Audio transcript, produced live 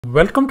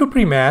Welcome to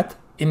PreMath.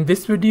 In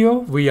this video,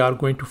 we are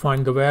going to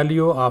find the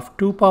value of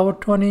 2 power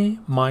 20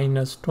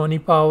 minus 20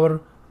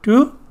 power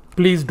 2.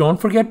 Please don't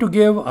forget to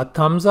give a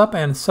thumbs up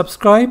and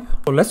subscribe.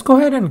 So let's go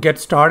ahead and get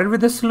started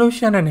with the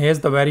solution. And here's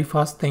the very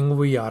first thing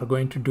we are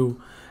going to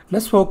do.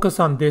 Let's focus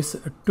on this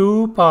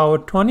 2 power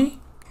 20.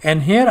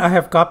 And here I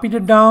have copied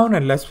it down,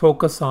 and let's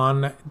focus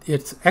on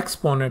its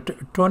exponent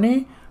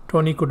 20.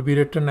 20 could be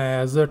written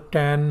as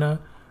 10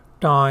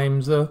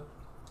 times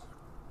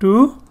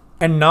 2.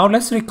 And now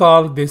let's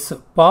recall this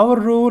power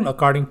rule.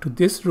 According to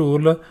this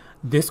rule,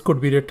 this could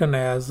be written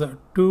as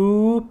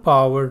 2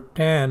 power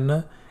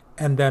 10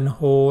 and then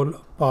whole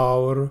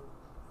power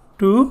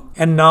 2.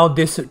 And now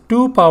this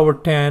 2 power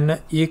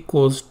 10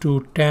 equals to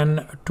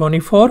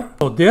 1024.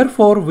 So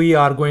therefore, we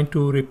are going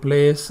to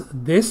replace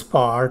this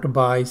part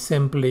by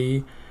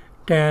simply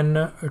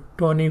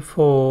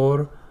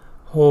 1024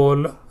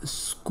 whole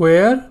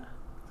square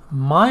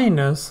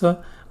minus,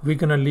 we're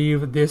going to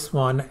leave this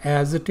one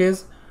as it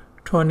is,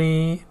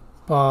 20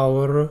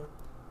 power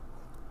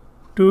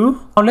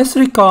 2. Now let's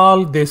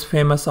recall this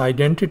famous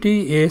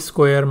identity, a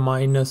square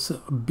minus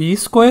b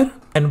square,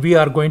 and we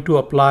are going to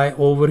apply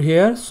over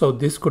here. So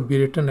this could be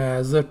written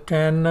as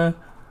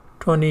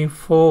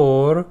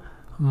 1024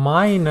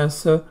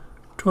 minus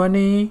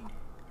 20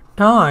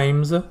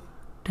 times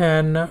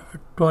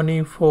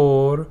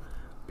 1024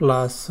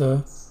 plus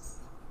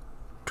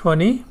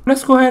 20.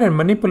 Let's go ahead and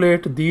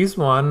manipulate these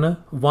one.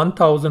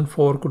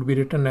 1004 could be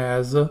written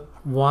as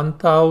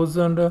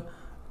 1000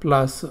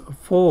 plus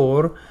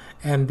 4,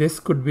 and this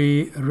could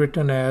be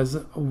written as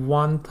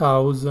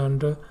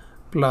 1000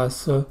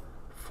 plus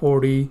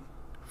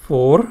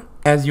 44,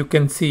 as you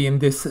can see in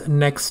this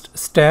next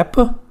step.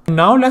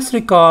 Now let's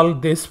recall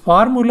this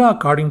formula.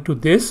 According to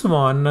this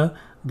one,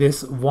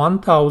 this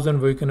 1000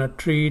 we're gonna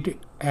treat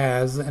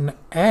as an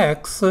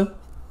x,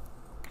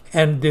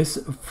 and this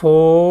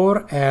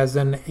 4 as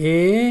an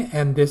a,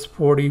 and this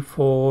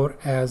 44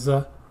 as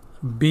a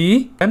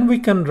b. And we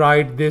can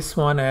write this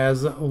one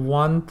as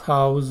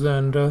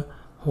 1000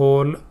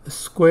 whole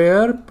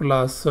square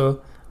plus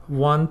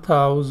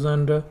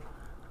 1000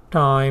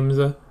 times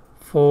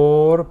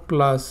 4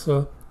 plus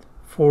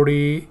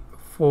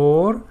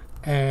 44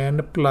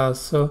 and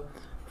plus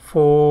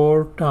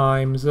 4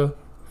 times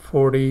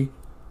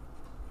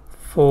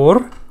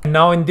 44.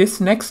 Now in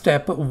this next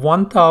step,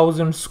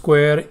 1000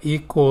 square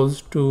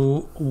equals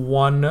to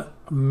 1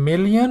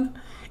 million,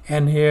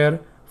 and here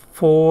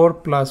 4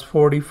 plus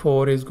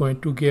 44 is going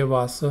to give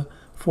us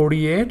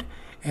 48,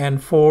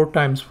 and 4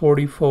 times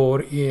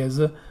 44 is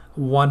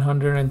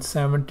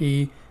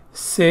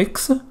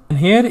 176. And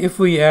here if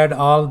we add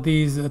all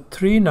these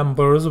three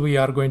numbers, we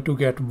are going to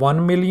get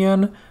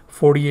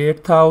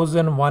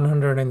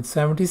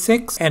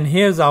 1,048,176, and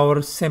here's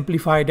our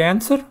simplified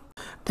answer.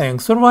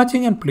 Thanks for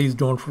watching, and please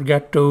don't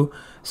forget to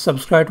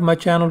subscribe to my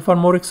channel for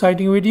more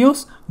exciting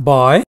videos.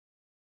 Bye.